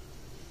to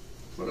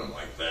put them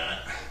like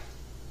that.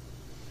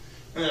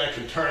 And then I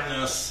can turn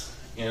this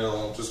and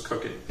it'll just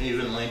cook it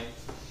evenly.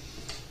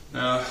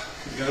 Now,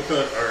 we're going to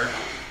put our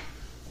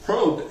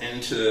probe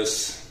into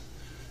this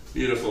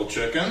beautiful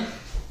chicken.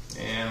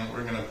 And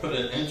we're going to put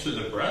it into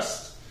the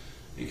breast.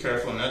 Be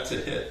careful not to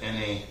hit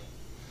any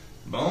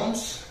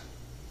bones.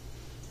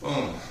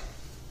 Boom.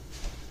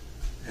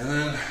 And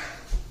then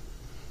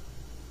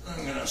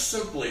I'm going to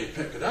simply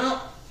pick it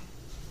out.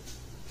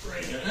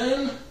 Bring it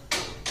in.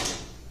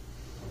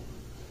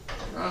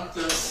 Drop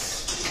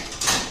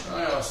this.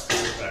 I always do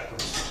it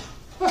backwards.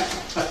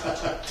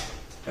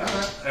 Got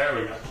it? There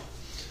we go.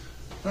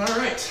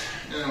 Alright,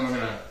 and we're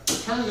going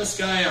to turn this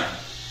guy on.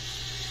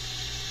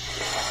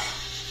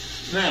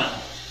 Now,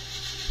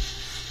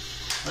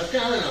 I've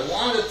gotten a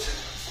lot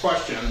of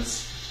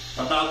questions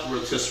about the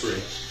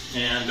rotisserie,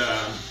 and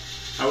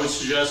I would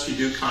suggest you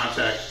do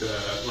contact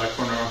Le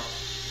Cornue.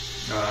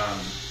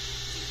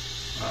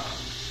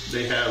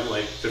 They have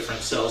like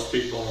different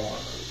salespeople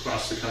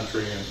across the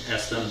country, and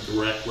ask them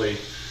directly.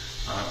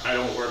 I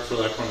don't work for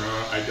Le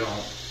Cornue.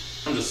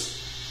 I'm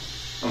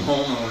a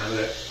homeowner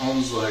that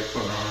owns Le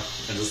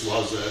Cornue and just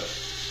loves it.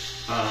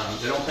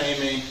 They don't pay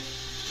me.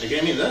 They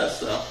gave me this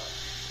though,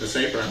 this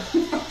apron.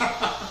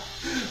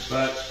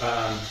 But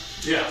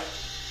yeah,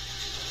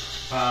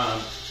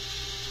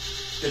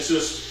 it's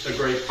just a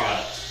great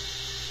product.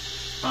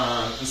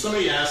 And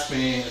somebody asked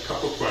me a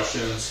couple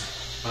questions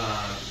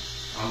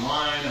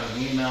online, on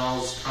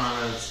emails,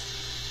 comments.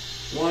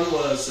 One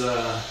was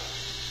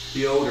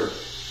the odor.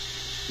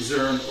 Is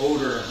there an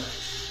odor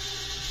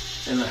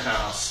in the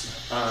house?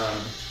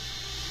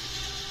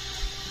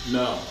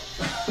 No.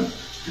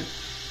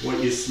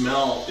 What you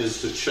smell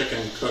is the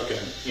chicken cooking,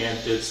 and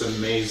it's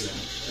amazing.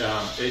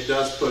 It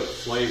does put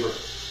flavor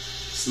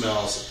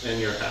smells in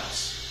your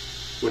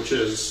house, which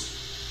is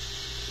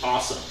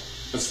awesome.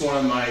 It's one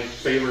of my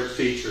favorite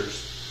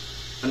features.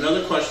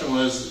 Another question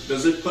was,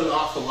 does it put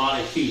off a lot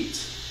of heat?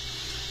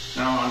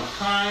 Now on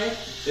high,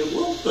 it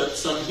will put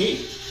some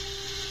heat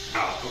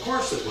out. Of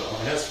course it will.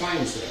 It has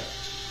flames there.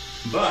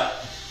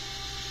 But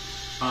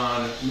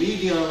on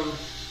medium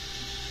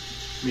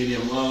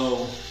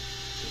low,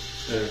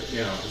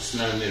 You know, it's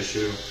not an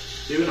issue.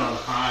 Even on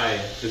high,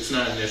 it's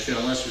not an issue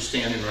unless you're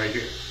standing right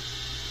here.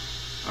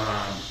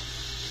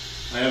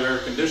 I have air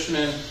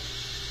conditioning,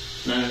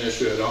 not an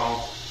issue at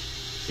all.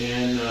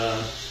 And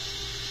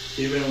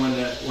even when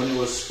it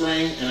was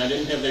spring and I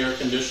didn't have the air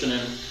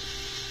conditioning,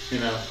 you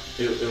know,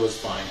 it was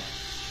fine.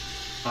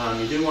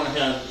 You do want to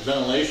have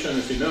ventilation.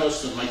 If you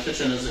notice that my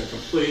kitchen isn't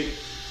complete,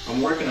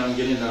 I'm working on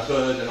getting a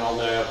hood and all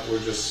that.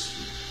 We're just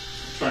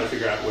trying to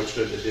figure out which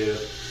hood to do.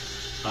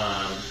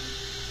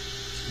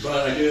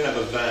 But I do have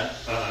a vent,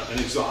 an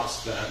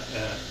exhaust vent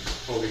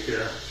over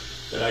here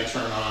that I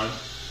turn on,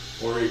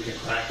 or you can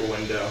crack a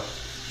window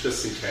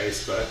just in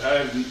case. But I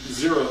have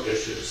zero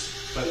issues.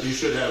 But you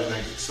should have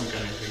some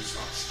kind of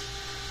exhaust.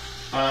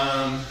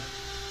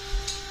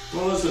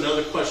 What was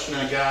another question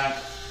I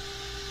got?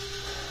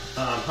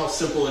 How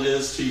simple it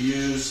is to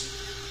use.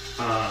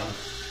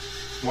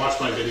 Watch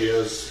my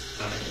videos.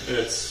 I mean,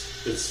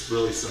 it's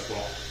really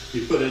simple.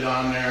 You put it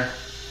on there,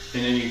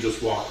 and then you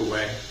just walk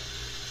away,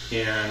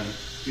 and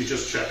you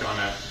just check on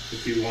it.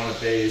 If you want to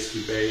baste,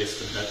 you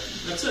baste, and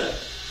that's it.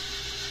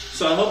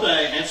 So I hope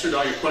I answered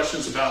all your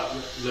questions about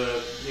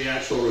the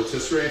actual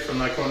rotisserie from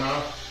my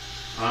Cornue.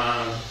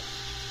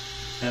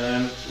 And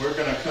then we're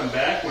going to come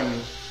back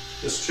when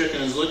this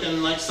chicken is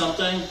looking like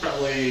something.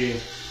 Probably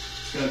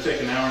it's going to take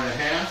an hour and a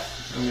half.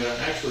 I'm going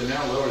to actually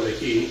now lower the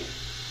heat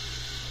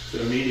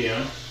to a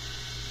medium.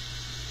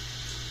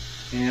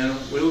 And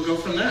we'll go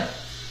from there.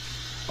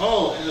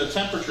 Oh, and the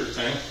temperature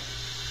thing.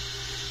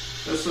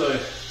 This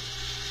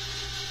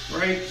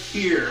right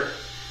here,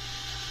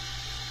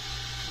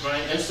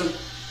 my instant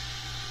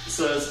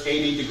says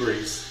 80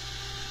 degrees.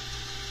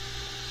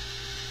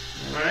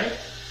 All right.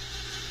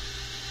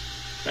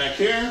 Back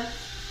here.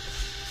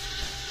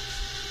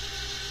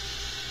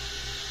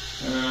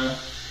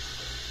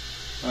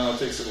 Well, it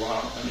takes a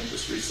while. Let me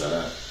just reset it.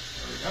 There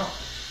we go.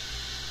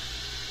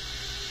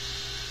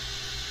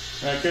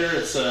 Back here,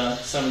 it's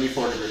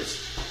 74 degrees.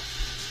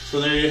 So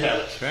there you have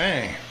it.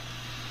 Okay.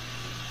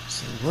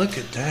 So look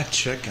at that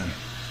chicken.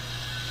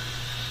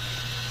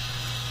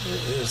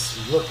 It is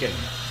looking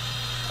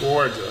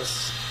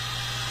gorgeous.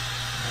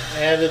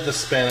 I added the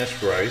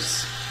Spanish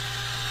rice.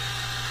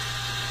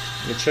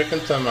 The chicken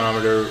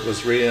thermometer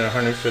was reading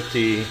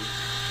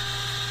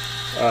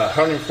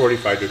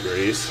 145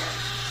 degrees.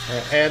 I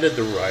added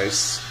the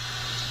rice,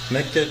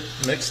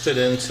 mixed it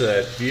into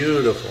that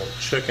beautiful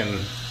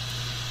chicken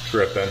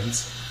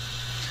drippings.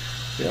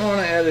 You don't want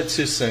to add it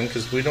too soon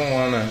because we don't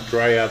want to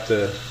dry out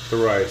the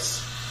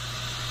rice.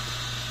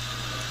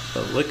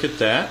 But look at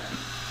that.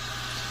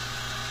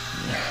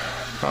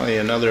 Probably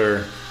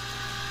another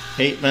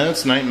 8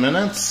 minutes, 9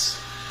 minutes.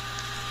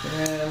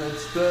 And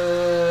it's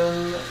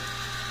been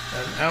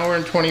an hour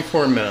and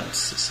 24 minutes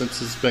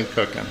since it's been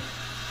cooking.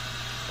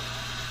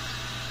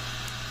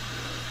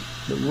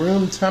 The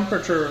room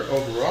temperature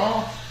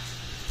overall,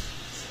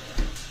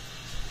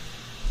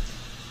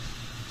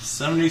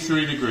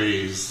 73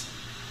 degrees.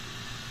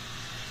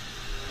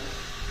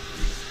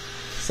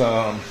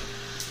 So,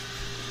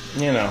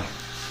 you know,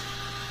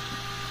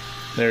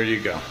 there you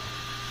go.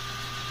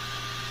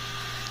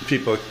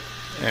 People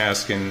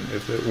asking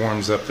if it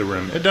warms up the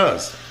room. It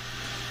does.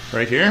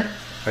 Right here,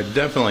 I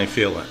definitely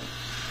feel it.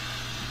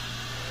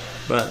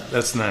 But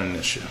that's not an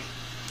issue.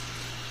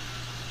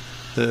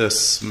 This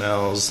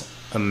smells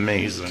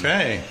amazing.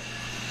 Okay.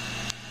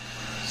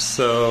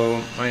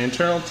 So my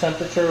internal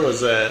temperature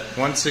was at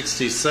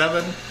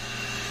 167.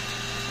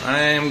 I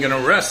am going to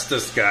rest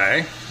this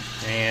guy.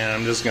 And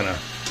I'm just going to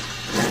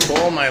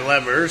pull my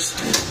levers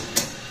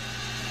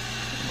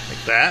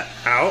like that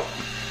out.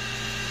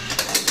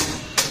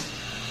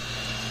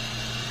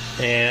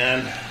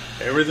 And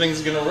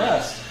everything's going to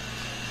rest.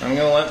 I'm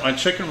going to let my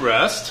chicken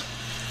rest.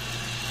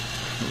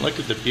 Look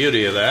at the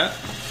beauty of that.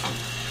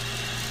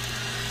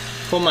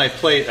 Pull my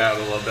plate out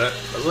a little bit,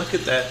 but look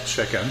at that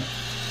chicken.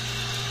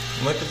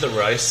 Look at the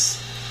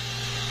rice.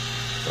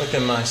 Look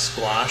at my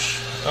squash.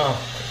 Oh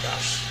my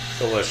gosh,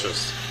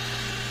 delicious.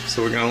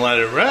 So we're going to let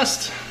it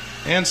rest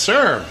and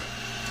serve.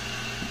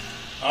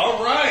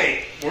 All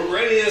right, we're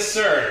ready to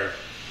serve.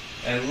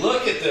 And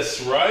look at this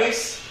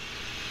rice.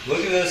 Look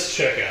at this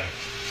chicken.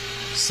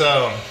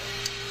 So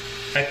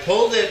I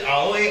pulled it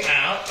all the way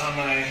out on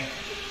my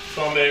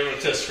Flamberge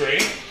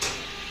rotisserie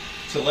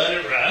to let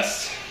it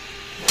rest.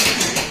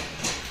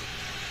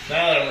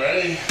 Now that I'm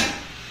ready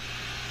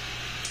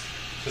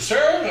to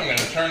serve, I'm going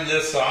to turn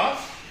this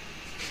off.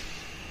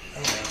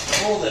 I'm going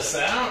to pull this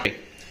out.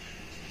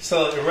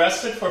 So it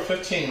rested for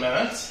 15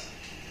 minutes.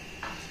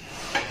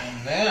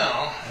 And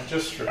now I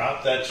just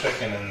dropped that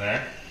chicken in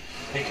there.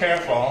 Be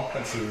careful,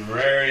 it's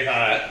very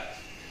hot.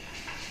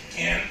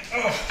 And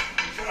oh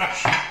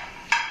gosh,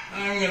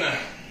 I'm going to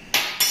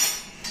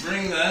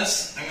bring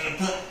this. I'm going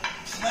to put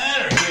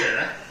platter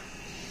here.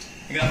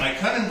 I got my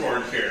cutting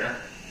board here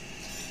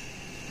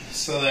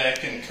so that I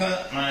can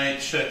cut my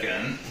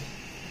chicken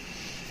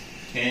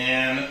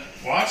and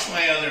watch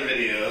my other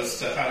videos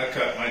to how to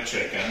cut my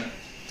chicken.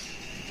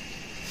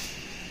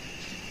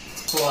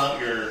 Pull out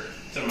your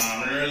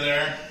thermometer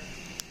there,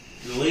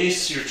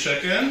 release your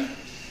chicken,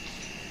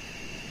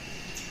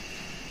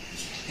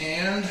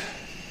 And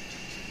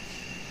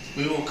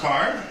we will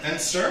carve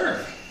and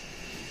serve.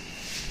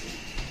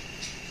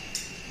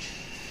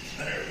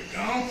 There we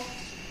go.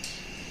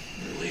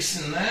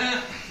 Releasing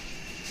that.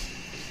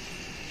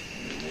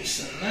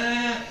 Releasing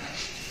that.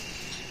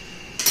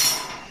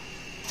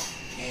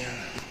 And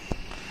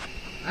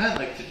I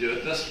like to do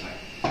it this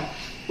way.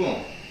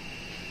 Boom.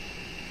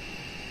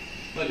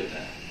 Look at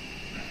that.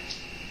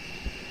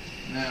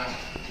 Now I'm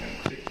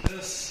going to take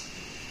this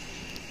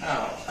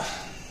out.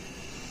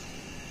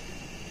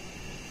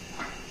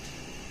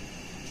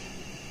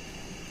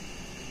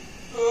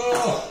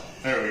 Oh,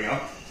 there we go.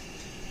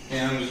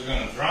 And I'm just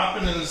going to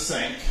drop it in the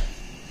sink.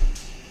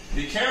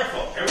 Be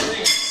careful,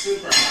 everything is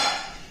super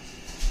hot.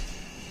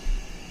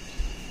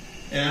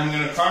 And I'm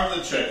going to carve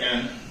the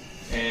chicken,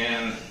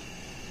 and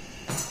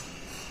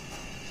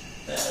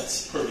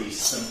that's pretty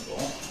simple.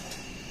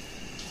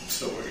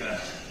 So we're going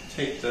to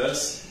take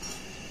this.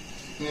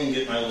 I'm going to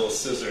get my little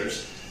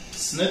scissors,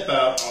 snip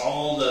out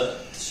all the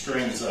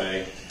strings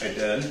I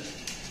did.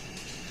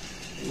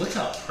 Look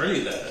how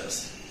pretty that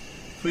is.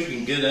 If we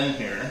can get in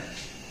here.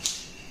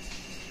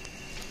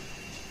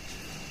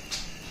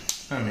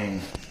 I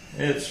mean,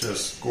 it's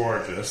just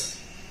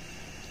gorgeous.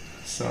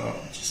 So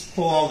just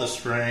pull all the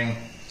string.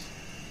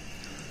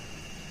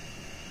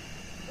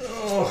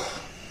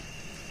 Oh.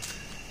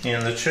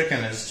 And the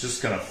chicken is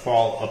just going to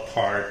fall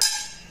apart.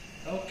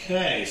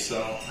 Okay,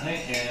 so I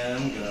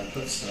am going to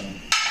put some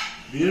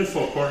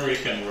beautiful Puerto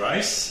Rican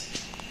rice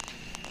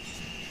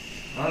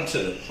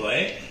onto the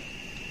plate.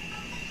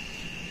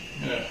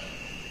 I'm going to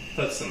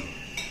put some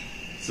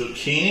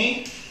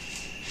zucchini.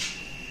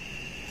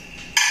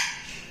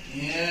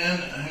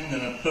 And I'm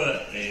going to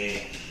put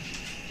a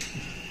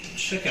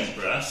chicken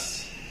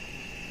breast.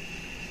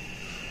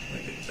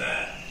 Look at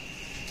that.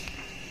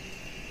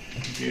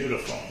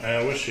 Beautiful.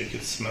 I wish you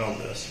could smell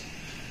this.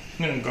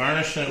 I'm going to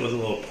garnish it with a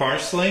little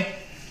parsley.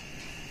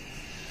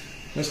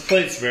 This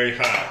plate's very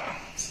hot,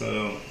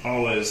 so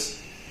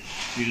always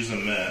use a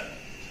mitt.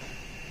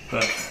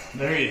 But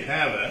there you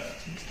have it.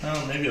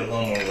 Oh, maybe a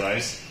little more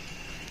rice.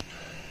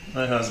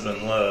 My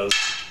husband loves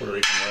Puerto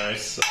Rican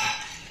rice, so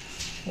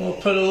we'll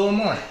put a little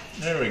more.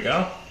 There we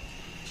go.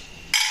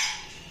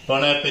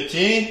 Bon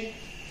appetit.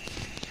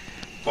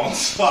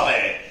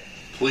 Bonsoir.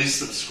 Please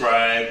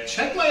subscribe.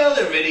 Check my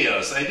other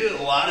videos. I do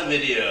a lot of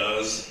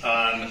videos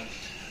on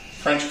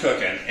French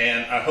cooking,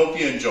 and I hope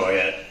you enjoy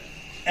it.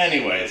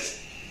 Anyways,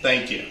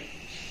 thank you.